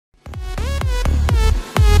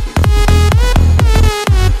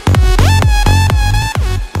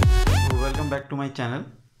my channel.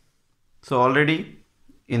 So already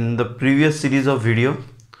in the previous series of video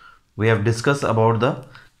we have discussed about the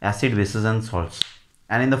acid, bases and salts,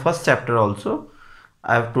 and in the first chapter also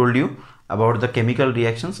I have told you about the chemical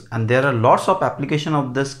reactions, and there are lots of application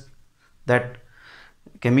of that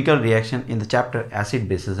chemical reaction in the chapter acid,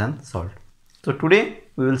 bases and salt. So today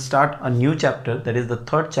we will start a new chapter, that is the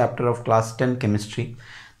third chapter of class 10 chemistry,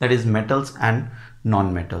 that is metals and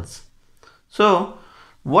non-metals. So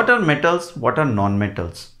what are metals, what are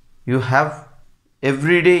non-metals? You have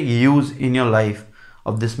everyday use in your life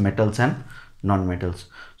of these metals and non-metals.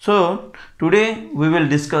 So today we will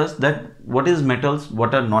discuss that what is metals,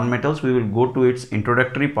 what are non-metals. We will go to its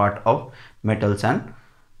introductory part of metals and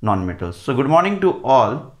non-metals. So good morning to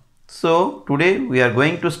all. So today we are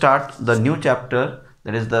going to start the new chapter,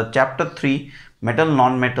 that is the chapter 3, metal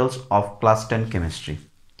non-metals of class 10 chemistry.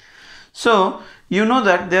 So you know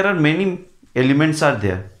that there are many elements are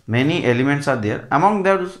there. Among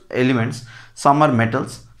those elements, some are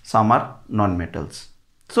metals, some are non-metals.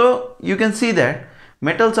 So you can see that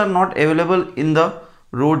metals are not available in the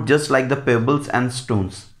road just like the pebbles and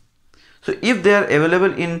stones. So if they are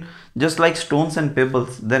available in just like stones and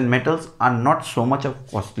pebbles, then metals are not so much of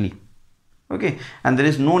costly. Okay, and there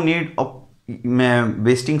is no need of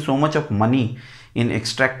wasting so much of money in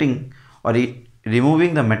extracting or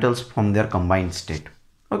removing the metals from their combined state.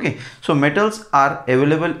 Okay, so metals are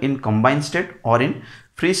available in combined state or in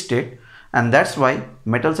free state, and that's why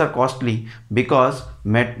metals are costly, because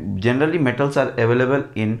generally metals are available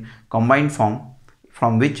in combined form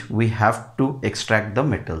from which we have to extract the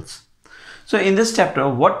metals. So in this chapter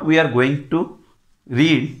what we are going to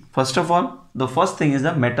read, first of all, the first thing is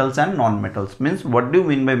the metals and non-metals. Means what do you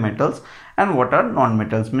mean by metals and what are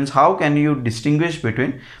non-metals? Means how can you distinguish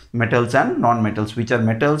between metals and non-metals, which are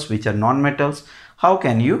metals, which are non-metals, how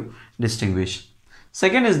can you distinguish?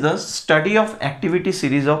 Second is the study of activity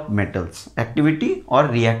series of metals, activity or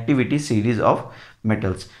reactivity series of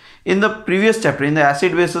metals. In the previous chapter, in the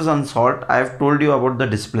acid, bases and salt, I have told you about the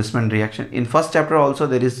displacement reaction. In first chapter also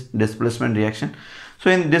there is displacement reaction.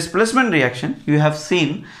 So in displacement reaction you have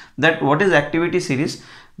seen that what is activity series.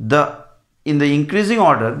 In the increasing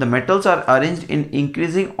order, the metals are arranged in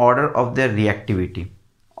increasing order of their reactivity.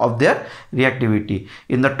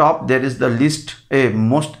 In the top there is the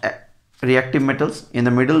most reactive metals, in the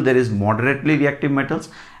middle there is moderately reactive metals,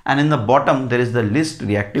 and in the bottom there is the least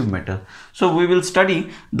reactive metal. So we will study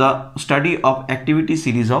the study of activity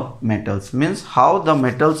series of metals, means how the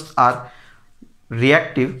metals are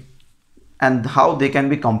reactive and how they can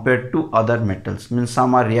be compared to other metals. Means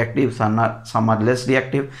some are reactive, some are less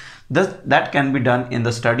reactive. That can be done in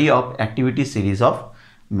the study of activity series of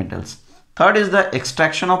metals. Third is the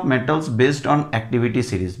extraction of metals based on activity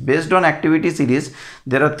series. Based on activity series,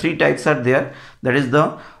 there are three types are there, that is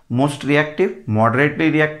the most reactive, moderately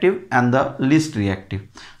reactive and the least reactive.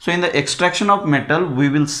 So in the extraction of metal we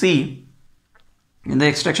will see,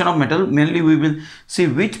 mainly we will see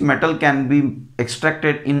which metal can be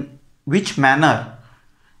extracted in which manner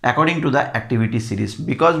according to the activity series,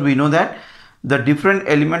 because we know that the different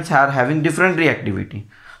elements are having different reactivity.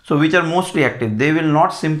 So which are most reactive, they will not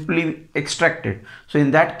simply extract it. So in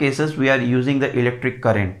that cases we are using the electric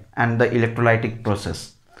current and the electrolytic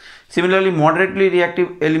process. Similarly, moderately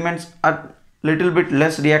reactive elements are little bit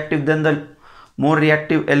less reactive than the more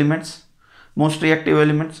reactive elements, most reactive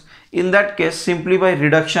elements. In that case, simply by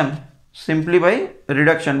reduction,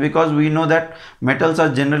 because we know that metals are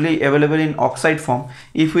generally available in oxide form.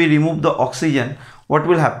 If we remove the oxygen, what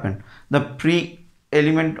will happen? The free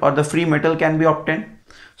element or the free metal can be obtained.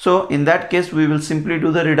 So in that case we will simply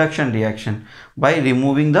do the reduction reaction by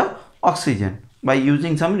removing the oxygen by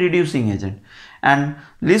using some reducing agent. And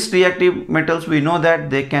least reactive metals, we know that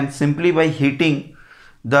they can simply by heating,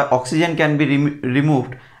 the oxygen can be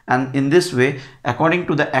removed, and in this way according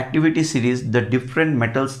to the activity series the different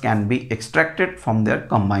metals can be extracted from their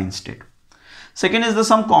combined state. Second is the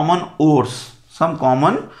some common ores.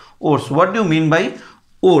 What do you mean by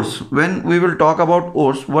ores? When we will talk about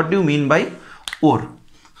ores, what do you mean by ore?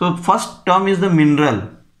 So first term is the mineral.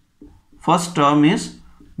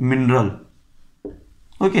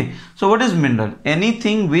 Okay, so what is mineral?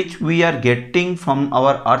 Anything which we are getting from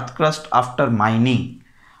our earth crust after mining.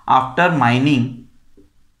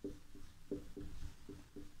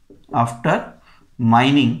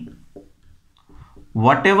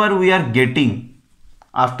 Whatever we are getting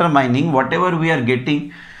after mining,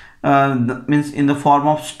 means in the form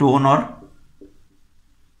of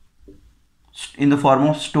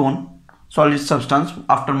stone, solid substance,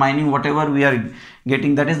 after mining whatever we are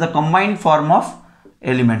getting, that is the combined form of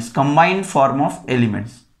elements.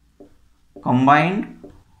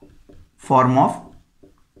 form of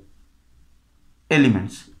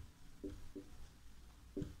elements.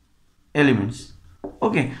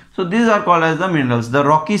 Okay, so these are called as the minerals. The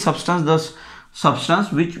rocky substance, the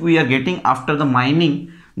substance which we are getting after the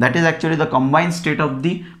mining, that is actually the combined state of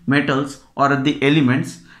the metals or the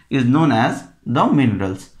elements, is known as the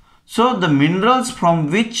minerals. So the minerals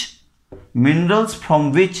from which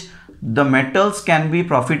the metals can be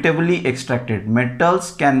profitably extracted.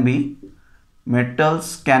 Metals can be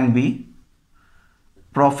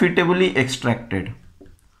profitably extracted.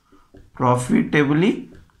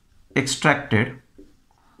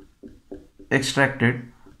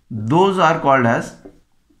 Those are called as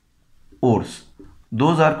ores.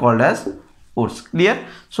 Clear?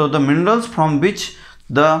 So the minerals from which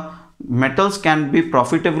the metals can be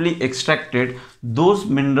profitably extracted, those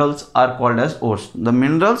minerals are called as ores. The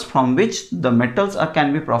minerals from which the metals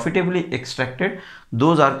can be profitably extracted,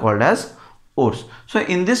 those are called as ores. So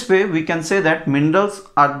in this way we can say that minerals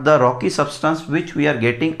are the rocky substance which we are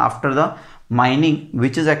getting after the mining,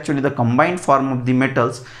 which is actually the combined form of the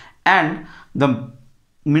metals, and the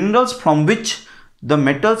minerals from which the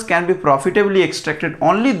metals can be profitably extracted,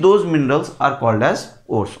 only those minerals are called as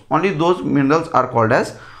ores.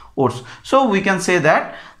 So we can say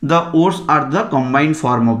that the ores are the combined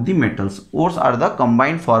form of the metals.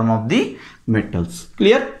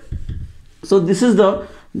 Clear? So this is the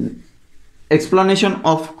explanation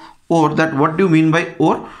of ore, that what do you mean by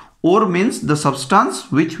ore? Ore means the substance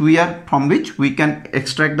from which we can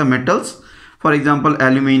extract the metals. For example,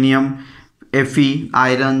 aluminium, Fe,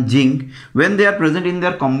 iron, zinc, when they are present in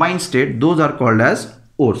their combined state, those are called as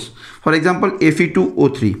ores. For example,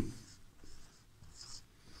 Fe2O3.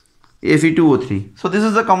 So this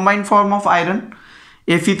is the combined form of iron.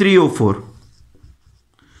 Fe3O4.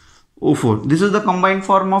 This is the combined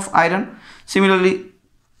form of iron. Similarly,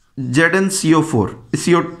 ZnCO3.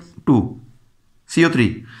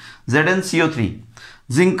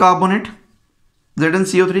 Zinc carbonate.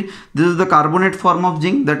 ZnCO3. This is the carbonate form of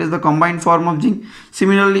zinc, that is the combined form of zinc.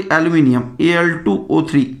 Similarly, aluminium,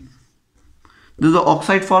 Al2O3. This is the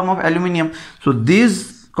oxide form of aluminium. So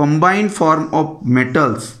these combined form of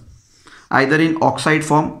metals, either in oxide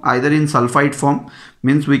form, either in sulfide form,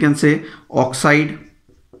 means we can say oxide,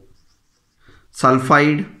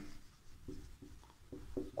 sulfide,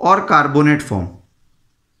 or carbonate form.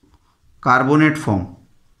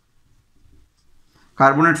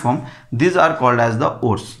 These are called as the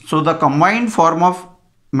ores. So the combined form of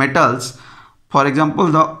metals, for example,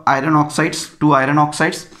 the iron oxides, 2 iron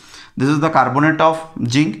oxides, this is the carbonate of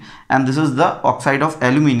zinc, and this is the oxide of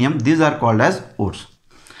aluminium. These are called as ores.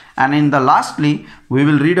 And in the lastly, we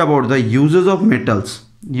will read about the uses of metals.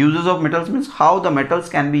 Uses of metals means how the metals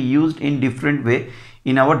can be used in different way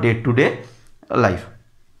in our day-to-day life.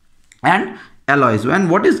 And alloys. And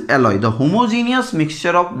what is alloy? The homogeneous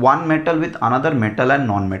mixture of one metal with another metal and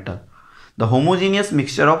non-metal. The homogeneous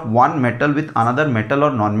mixture of one metal with another metal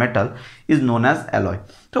or non-metal is known as alloy.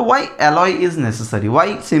 So why alloy is necessary?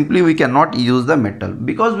 Why simply we cannot use the metal?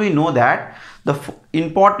 Because we know that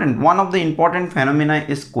one of the important phenomena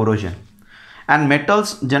is corrosion, and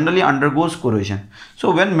metals generally undergoes corrosion.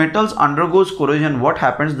 So when metals undergoes corrosion, what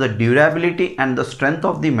happens? The durability and the strength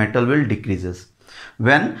of the metal will decreases.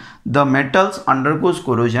 When the metals undergoes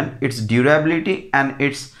corrosion, its durability and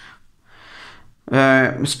its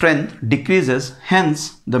strength decreases.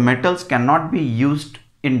 Hence the metals cannot be used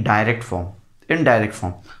in direct form.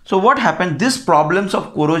 So what happened? These problems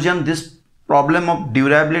of corrosion, this problem of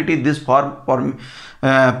durability, this problem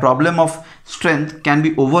of strength can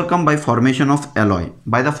be overcome by formation of alloy.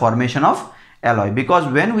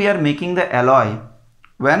 Because when we are making the alloy,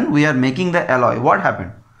 what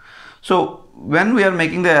happened? So when we are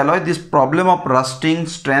making the alloy, this problem of rusting,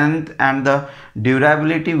 strength, and the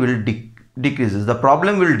durability will decreases. The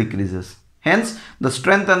problem will decreases. Hence, the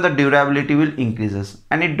strength and the durability will increases,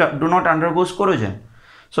 and it do not undergoes corrosion.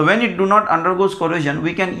 So when it do not undergoes corrosion,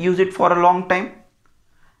 we can use it for a long time.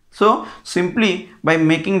 So simply by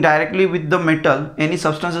making directly with the metal, any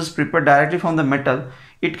substance is prepared directly from the metal,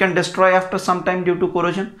 it can destroy after some time due to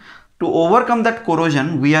corrosion. To overcome that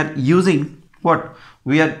corrosion, we are using what?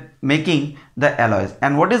 We are making the alloys.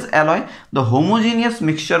 And what is alloy? The homogeneous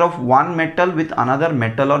mixture of one metal with another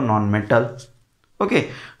metal or non-metal.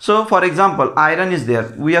 Okay, so for example, iron is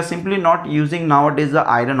there. We are simply not using nowadays the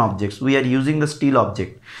iron objects. We are using the steel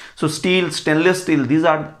object. So steel, stainless steel, these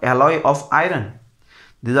are alloy of iron.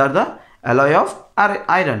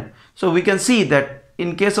 So we can see that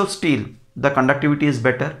in case of steel, the conductivity is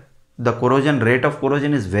better. The rate of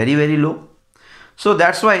corrosion is very, very low. So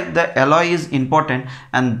that's why the alloy is important,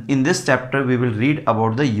 and in this chapter we will read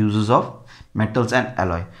about the uses of metals and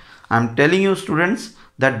alloy. I'm telling you students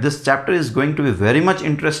that this chapter is going to be very much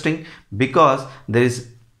interesting, because there is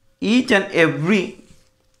each and every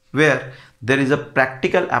where there is a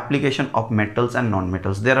practical application of metals and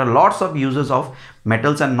non-metals. There are lots of uses of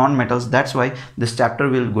metals and non-metals. That's why this chapter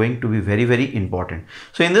will going to be very important.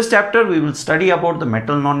 So in this chapter we will study about the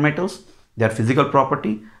metal, non-metals, their physical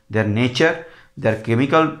property, their nature, their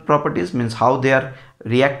chemical properties, means how they are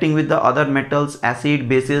reacting with the other metals, acid,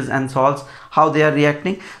 bases and salts, how they are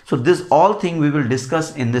reacting. So this all thing we will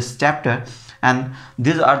discuss in this chapter, and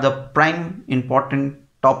these are the prime important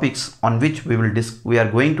topics on which we are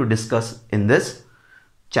going to discuss in this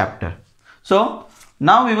chapter. So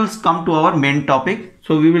now we will come to our main topic.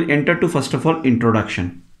 So we will enter to first of all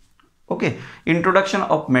introduction. Okay, introduction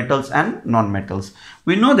of metals and non-metals.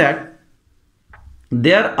 We know that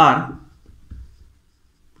there are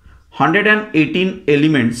 118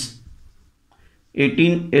 elements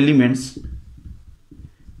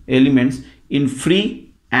in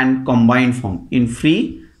free and combined form,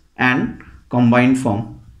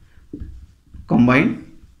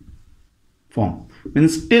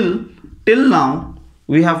 means till now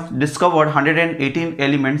we have discovered 118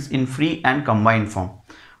 elements in free and combined form.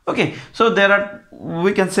 Okay, so there are,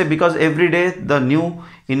 we can say, because every day the new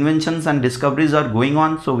inventions and discoveries are going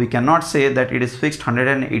on, so we cannot say that it is fixed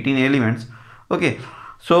 118 elements. Okay,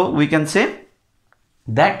 so we can say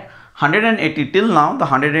that 180 till now the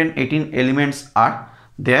 118 elements are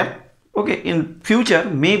there. Okay, in future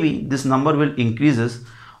maybe this number will increases,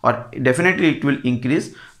 or definitely it will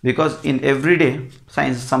increase, because in everyday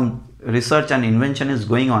science some research and invention is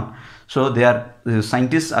going on. So the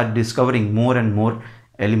scientists are discovering more and more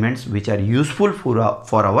elements which are useful for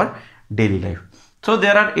our daily life. So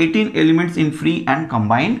there are 18 elements in free and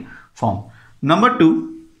combined form. Number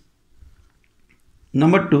two,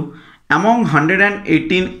 among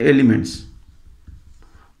 118 elements,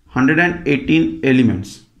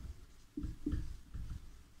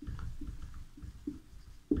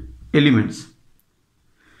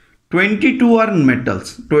 22 are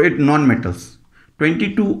metals, non-metals.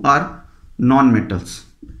 22 are non-metals.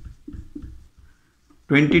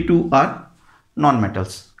 22 are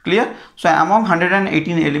non-metals. Clear? So among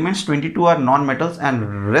 118 elements, 22 are non-metals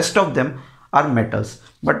and rest of them are metals.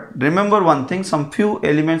 But remember one thing, some few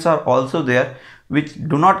elements are also there which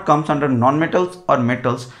do not come under non-metals or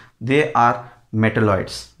metals. They are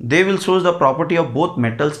metalloids. They will show the property of both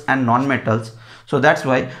metals and non-metals. So that's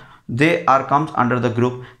why they are comes under the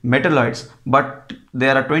group metalloids. But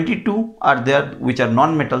there are 22 are there which are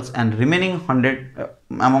non-metals, and remaining 100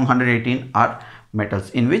 among 118 are metals,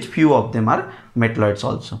 in which few of them are metalloids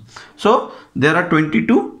also. So there are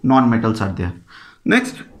 22 non-metals are there.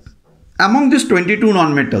 Next, among these 22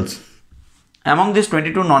 non-metals,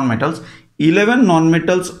 11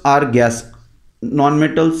 non-metals are gas.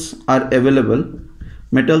 Non-metals are available.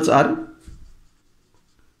 Metals are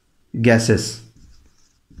gases.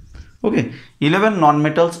 Okay, 11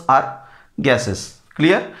 non-metals are gases.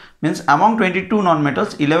 Clear? Means among 22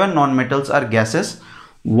 non-metals, 11 non-metals are gases.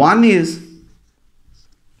 One is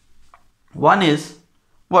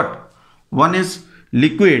what? One is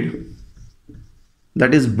liquid,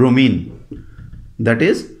 that is bromine.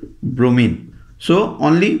 So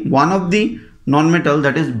only one of the non-metal,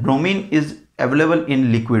 that is bromine, is available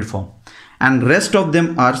in liquid form, and rest of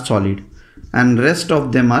them are solid, and rest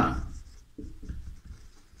of them are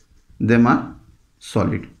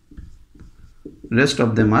solid.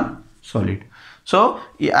 So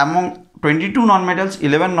among 22 non-metals,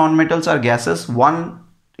 11 non-metals are gases, one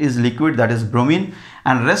is liquid, that is bromine,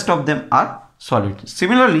 and rest of them are solid.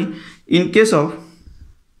 Similarly, in case of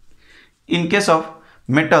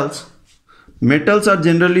metals are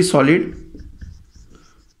generally solid.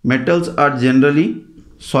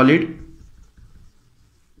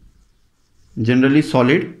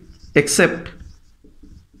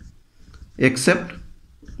 Except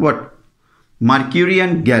what? Mercury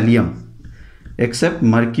and gallium.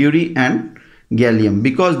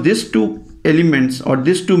 Because these two elements or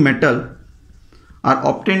these two metal are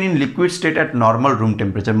obtained in liquid state at normal room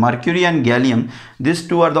temperature. Mercury and gallium, these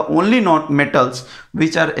two are the only metals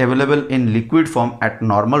which are available in liquid form at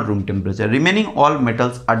normal room temperature. Remaining all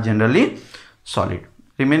metals are generally solid.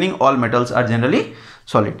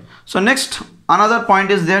 So next, another point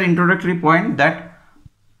is there, introductory point, that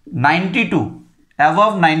 92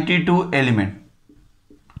 above 92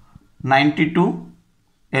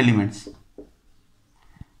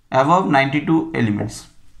 elements,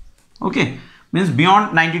 okay, means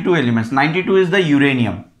beyond 92 elements. 92 is the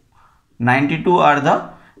uranium. 92 are the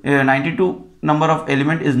 92 number of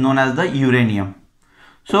element is known as the uranium.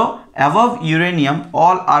 So above uranium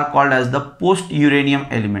all are called as the post-uranium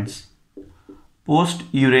elements.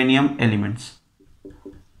 Post-uranium elements.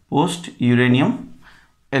 Post-uranium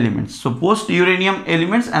elements. So post-uranium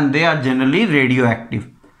elements, and they are generally radioactive.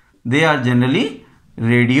 They are generally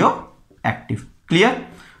radioactive. Clear?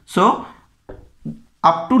 So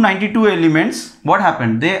up to 92 elements, what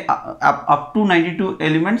happened? They up to 92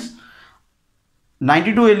 elements.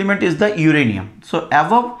 92 element is the uranium. So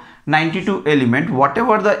above 92 element,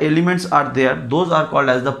 whatever the elements are there, those are called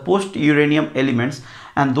as the post-uranium elements,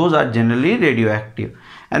 and those are generally radioactive.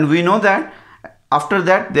 And we know that after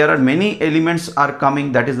that there are many elements are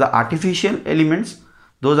coming, that is the artificial elements.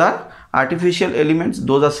 Those are artificial elements,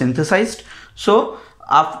 those are synthesized. So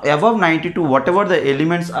above 92, whatever the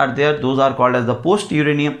elements are there, those are called as the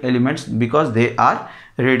post-uranium elements, because they are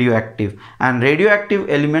radioactive, and radioactive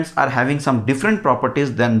elements are having some different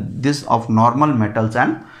properties than this of normal metals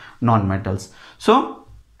and non-metals. So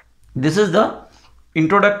this is the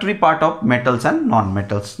introductory part of metals and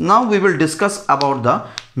non-metals. Now we will discuss about the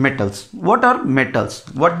metals. What are metals?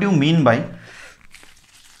 What do you mean by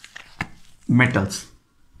metals?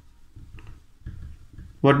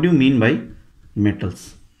 What do you mean by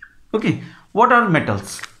metals? Okay, what are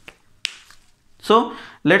metals? So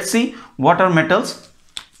let's see what are metals.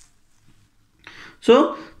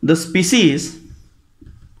 So the species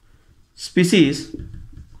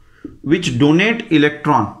which donate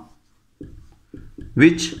electron,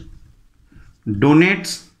 which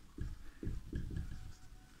donates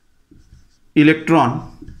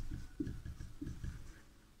electron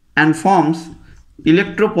and forms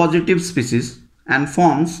electropositive species,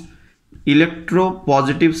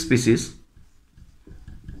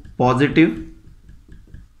 positive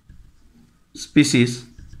species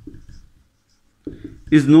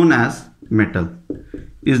is known as metal.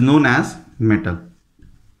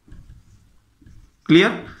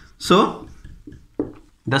 Clear? So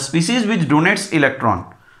the species which donates electron,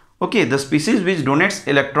 okay, the species which donates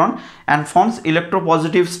electron and forms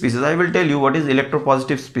electropositive species, I will tell you what is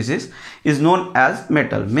electropositive species, is known as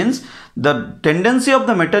metal. Means the tendency of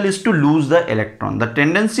the metal is to lose the electron.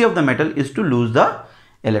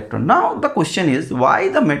 Now the question is, why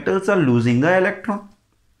the metals are losing the electron?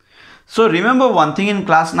 So remember one thing, in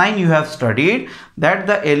class 9 you have studied that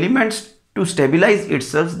the elements, to stabilize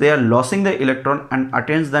itself, they are losing the electron and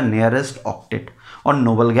attains the nearest octet or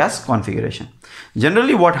noble gas configuration.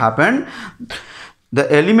 Generally what happened, the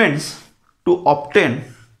elements to obtain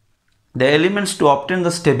the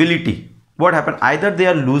stability, what happened, either they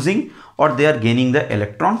are losing or they are gaining the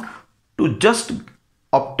electron to just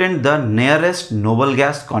obtain the nearest noble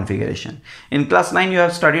gas configuration. In class 9 you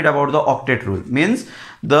have studied about the octet rule. Means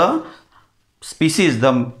the species,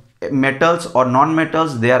 the metals or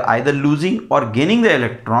non-metals, they are either losing or gaining the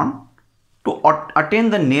electron to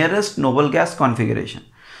attain the nearest noble gas configuration.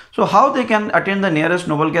 So how they can attain the nearest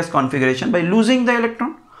noble gas configuration? By losing the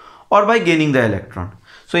electron or by gaining the electron.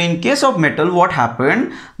 So in case of metal, what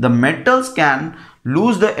happened, the metals can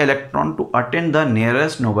lose the electron to attain the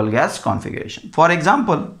nearest noble gas configuration. For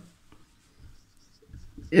example,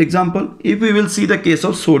 if we will see the case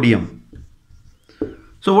of sodium.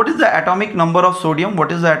 So what is the atomic number of sodium?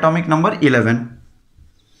 What is the atomic number? 11.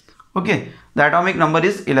 Okay, the atomic number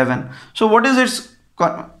is 11. So what is its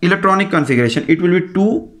electronic configuration? It will be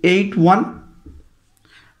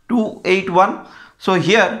 281. So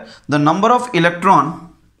here the number of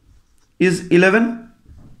electron is 11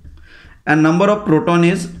 and number of proton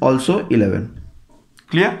is also 11.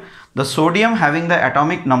 Clear? The sodium having the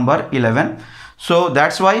atomic number 11. So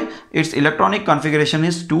that's why its electronic configuration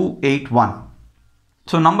is 281.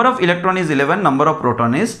 So number of electron is 11, number of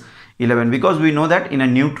proton is 11, because we know that in a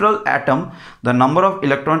neutral atom the number of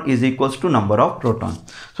electron is equals to number of proton.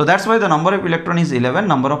 So that's why the number of electron is 11,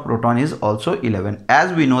 number of proton is also 11.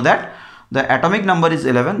 As we know that the atomic number is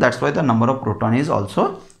 11, that's why the number of proton is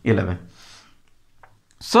also 11.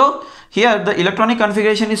 So here the electronic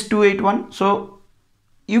configuration is 281. So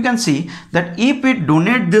you can see that if it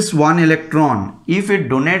donate this one electron, in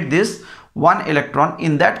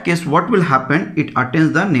that case what will happen, it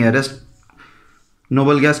attains the nearest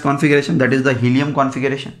noble gas configuration, that is the helium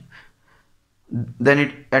configuration. Then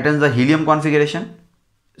it attains the helium configuration,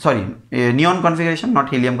 neon configuration, not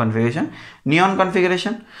helium configuration, neon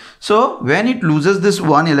configuration. So when it loses this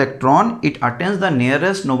one electron, it attains the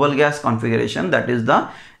nearest noble gas configuration, that is the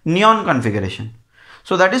neon configuration.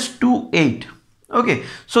 So that is 28. Okay,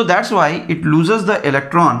 so that's why it loses the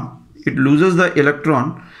electron,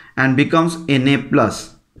 and becomes Na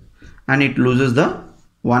plus, and it loses the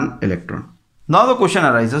one electron. Now the question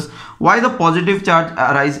arises, why the positive charge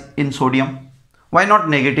arise in sodium? Why not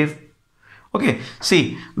negative? Okay,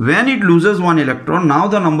 see, when it loses one electron, now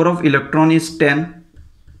the number of electron is 10,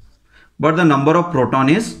 but the number of proton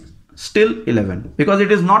is still 11, because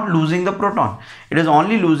it is not losing the proton, it is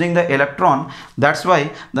only losing the electron. That's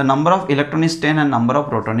why the number of electron is 10 and number of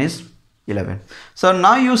proton is 11. So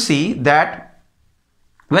now you see that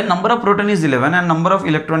when number of proton is 11 and number of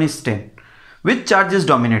electron is 10, which charge is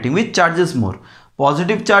dominating? Which charge is more?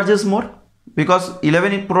 Positive charge is more, because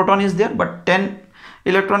 11 proton is there but 10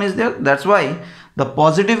 electron is there. That's why the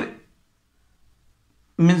positive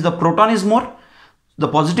means the proton is more, the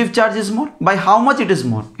positive charge is more. By how much it is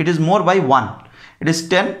more? It is more by 1. It is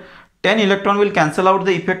 10. 10 electron will cancel out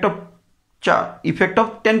the effect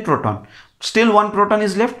of 10 proton. Still 1 proton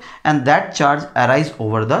is left, and that charge arise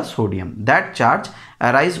over the sodium. That charge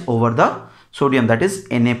arise over the sodium, that is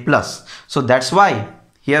Na+. So that's why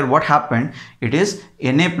here what happened, it is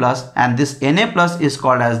Na+, and this Na+ is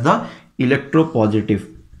called as the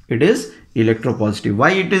electropositive. It is electropositive.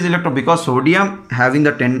 Why it is electro? Because sodium having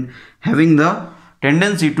the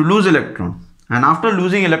tendency to lose electron, and after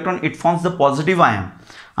losing electron it forms the positive ion.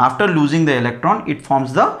 After losing the electron it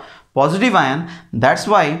forms the positive ion. That's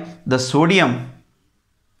why the sodium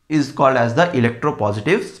is called as the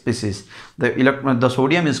electropositive species. The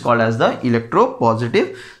sodium is called as the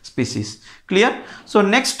electropositive species. Clear? So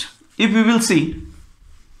next, if we will see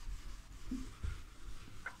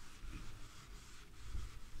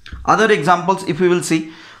other examples, if we will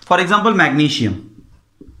see, for example, magnesium.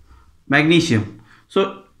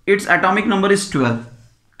 So its atomic number is 12.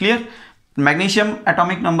 Clear? Magnesium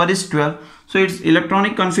atomic number is 12. So its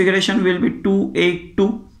electronic configuration will be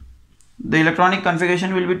 282. The electronic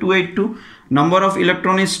configuration will be 282. Number of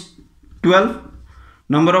electron is 12.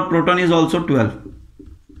 Number of proton is also 12.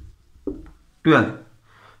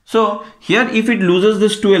 So here if it loses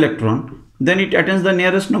this 2 electron, then it attains the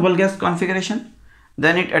nearest noble gas configuration.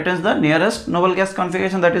 That is the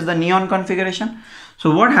neon configuration.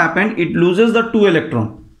 So what happened? It loses the 2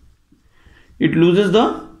 electron.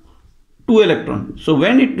 So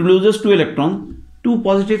when it loses 2 electron, 2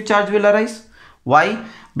 positive charge will arise. Why?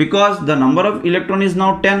 Because the number of electron is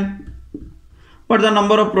now 10, but the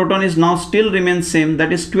number of proton is now still remains same,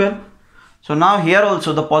 that is 12. So now here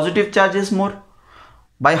also the positive charge is more.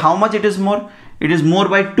 By how much it is more? It is more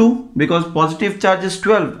by 2, because positive charge is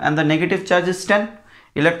 12 and the negative charge is 10.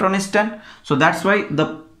 Electron is 10. So that's why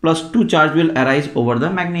the +2 charge will arise over the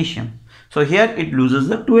magnesium. So here it loses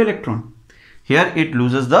the 2 electron.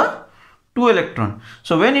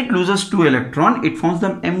 So when it loses 2 electron, it forms the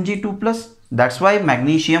Mg2+. That's why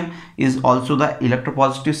magnesium is also the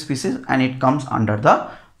electropositive species and it comes under the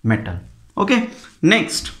metal. Okay,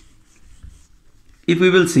 next, if we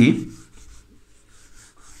will see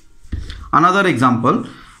another example,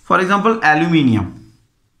 for example, aluminium.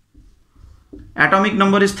 Atomic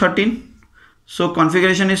number is 13. So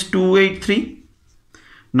configuration is 283.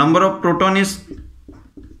 Number of proton is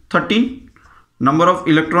 13. Number of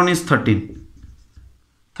electron is 13.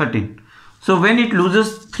 So when it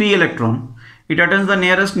loses 3 electron, it attains the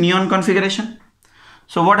nearest neon configuration.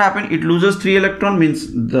 So what happened? It loses 3 electron, means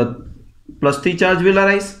the +3 charge will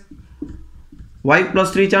arise. Why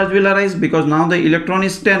 +3 charge will arise? Because now the electron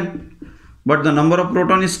is 10, but the number of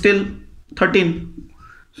proton is still 13.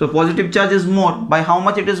 So positive charge is more. By how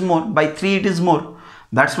much it is more? By 3 it is more.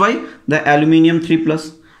 That's why the aluminium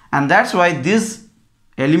 3+. And that's why these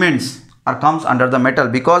elements comes under the metal,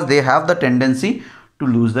 because they have the tendency to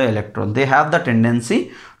lose the electron.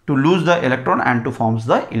 And to forms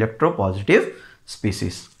the electropositive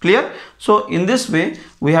species. Clear? So in this way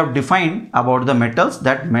we have defined about the metals,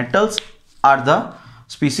 that metals are the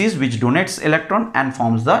species which donates electron and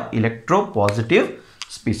forms the electropositive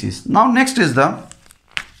species. Now next is the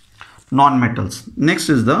non-metals.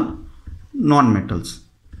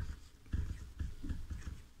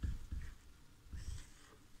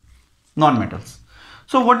 Non-metals.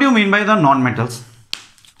 So what do you mean by the non-metals?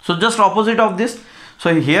 So just opposite of this.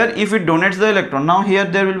 So here if it donates the electron, now here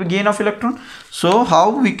there will be gain of electron. So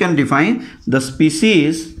how we can define the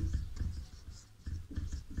species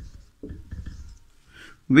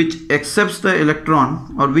which accepts the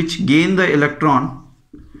electron or which gain the electron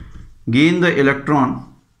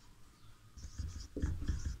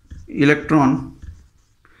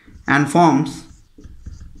and forms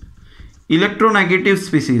electronegative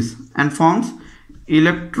species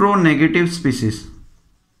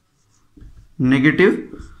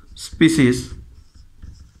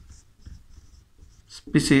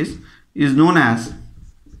is known as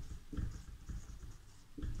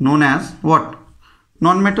what?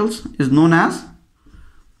 Non-metals.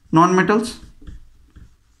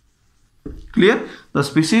 Clear? the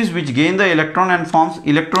species which gain the electron and forms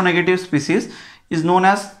electronegative species is known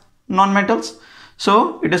as nonmetals.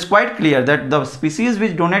 So it is quite clear that the species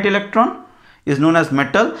which donate electron is known as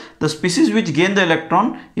metal, the species which gain the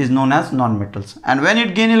electron is known as nonmetals, and when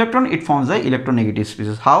it gain electron it forms the electronegative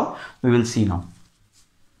species. How? We will see now.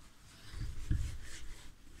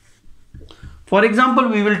 For example,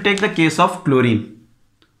 we will take the case of chlorine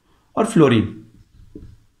or fluorine,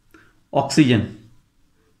 oxygen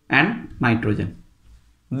and nitrogen.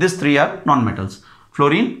 These three are nonmetals: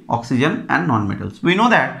 fluorine, oxygen and nonmetals. We know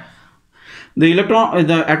that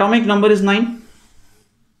the atomic number is 9.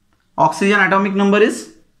 Oxygen atomic number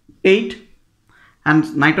is 8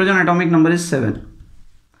 and nitrogen atomic number is 7.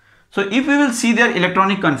 So if we will see their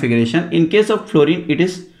electronic configuration, in case of fluorine it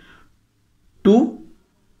is 2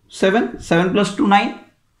 7, 7 plus 2 9.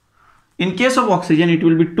 In case of oxygen it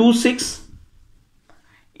will be 2 6.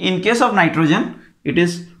 In case of nitrogen it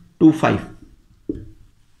is 2 5.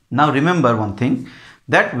 Now remember one thing,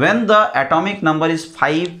 that when the atomic number is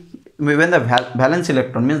 5, when the valence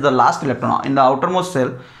electron means the last electron in the outermost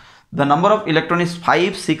shell, the number of electron is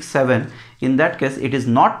 5 6 7, in that case it is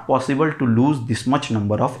not possible to lose this much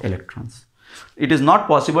number of electrons. It is not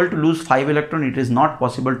possible to lose 5 electron, it is not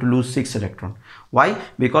possible to lose 6 electron. Why?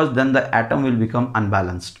 Because then the atom will become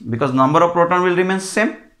unbalanced, because number of proton will remain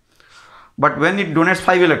same. But when it donates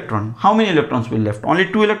 5 electron, how many electrons will left? Only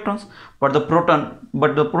 2 electrons. But the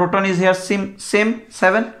proton is here same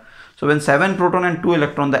 7. So when 7 proton and 2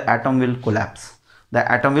 electron, the atom will collapse.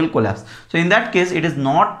 So in that case it is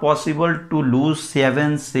not possible to lose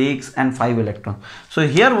 7 6 and 5 electrons. So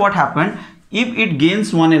here what happened, if it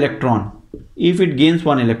gains one electron,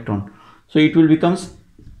 so it will becomes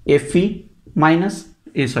Fe minus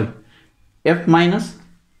F minus,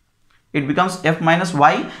 it becomes F minus.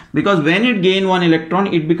 Why? Because when it gain one electron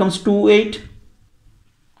it becomes 2 8,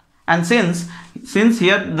 and since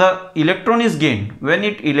here the electron is gained, when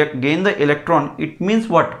it gain the electron, it means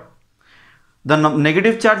what? The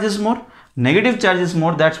negative charge is more,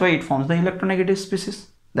 that's why it forms the electronegative species.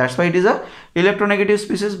 That's why it is a electronegative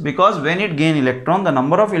species, because when it gain electron, the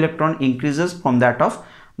number of electron increases from that of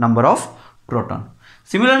number of proton.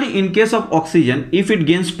 Similarly, in case of oxygen, if it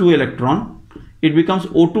gains 2 electron, it becomes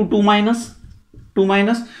O2 2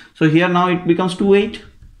 minus. So here now it becomes 2 8.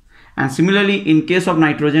 And similarly, in case of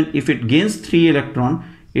nitrogen, if it gains 3 electron,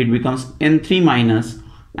 it becomes N3 minus.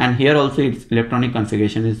 And here also its electronic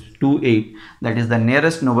configuration is 2 8. That is the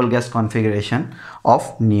nearest noble gas configuration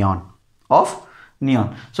of neon.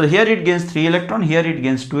 So here it gains 3 electron, here it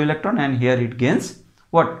gains 2 electron, and here it gains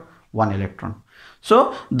what? 1 electron.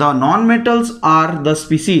 So the nonmetals are the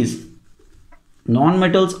species.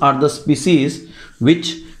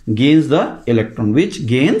 Which gains the electron,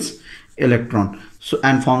 so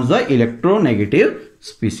and forms the electronegative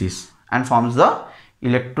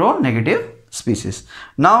species.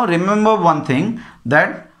 Now remember one thing,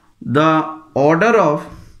 that the order of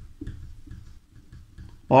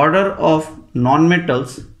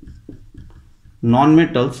nonmetals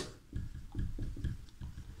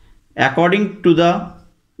according to the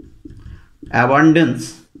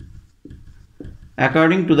abundance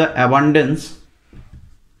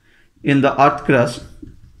in the earth crust,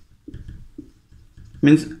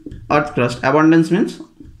 means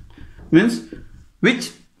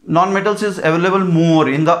which nonmetals is available more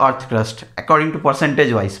in the earth crust according to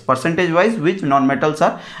percentage wise which nonmetals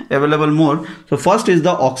are available more. So first is the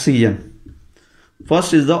oxygen.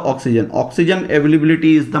 Oxygen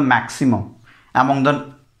availability is the maximum among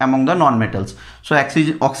the nonmetals. So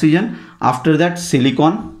oxygen, after that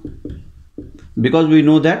silicon, because we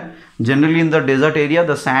know that generally in the desert area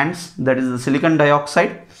the sands, that is the silicon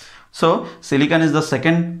dioxide, so silicon is the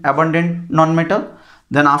second abundant nonmetal.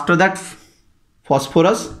 Then after that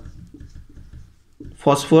phosphorus,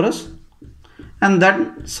 and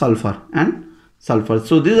then sulfur.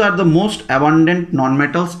 So these are the most abundant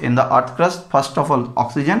nonmetals in the earth crust. First of all,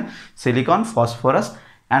 oxygen, silicon, phosphorus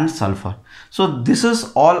and sulfur. So this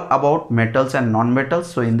is all about metals and nonmetals.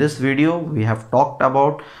 So in this video we have talked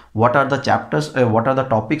about what are the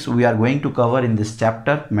topics we are going to cover in this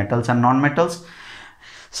chapter, metals and nonmetals.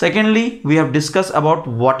 Secondly, we have discussed about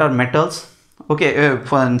what are metals.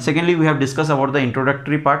 Secondly, we have discussed about the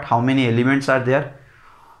introductory part, how many elements are there.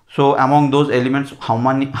 So among those elements, how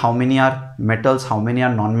many are metals, how many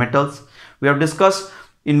are non-metals. We have discussed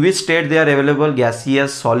in which state they are available,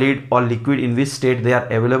 gaseous, solid or liquid, in which state they are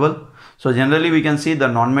available. So generally we can see the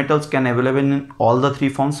non-metals can available in all the three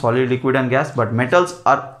forms, solid, liquid and gas, but metals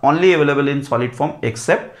are only available in solid form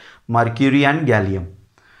except mercury and gallium.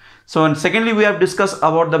 So and secondly, we have discussed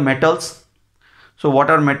about the metals. So what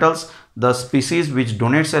are metals? the species which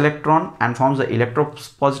donates electron and forms the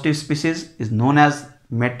electropositive species is known as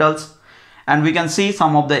metals. And we can see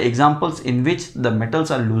some of the examples in which the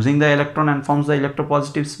metals are losing the electron and forms the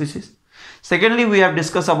electropositive species. Secondly, we have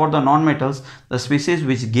discussed about the non-metals, the species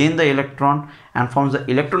which gain the electron and forms the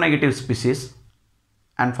electronegative species,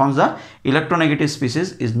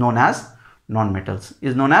 is known as non-metals,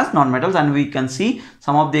 and we can see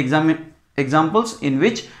some of the examples in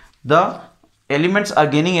which the elements are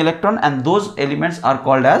gaining electron and those elements are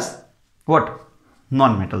called as what?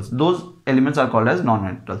 Non-metals. Those elements are called as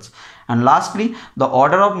non-metals. And lastly, the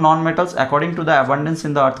order of non-metals according to the abundance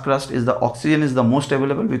in the earth crust is the oxygen is the most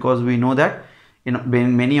available, because we know that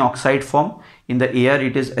in many oxide form, in the air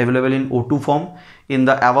it is available in O2 form, in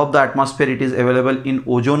the above the atmosphere it is available in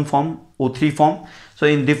ozone form, O3 form. So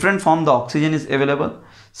in different form the oxygen is available.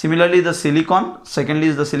 Similarly the silicon, secondly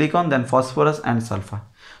is the silicon, then phosphorus and sulfur.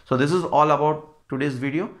 So this is all about today's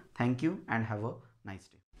video. Thank you and have a nice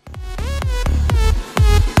day.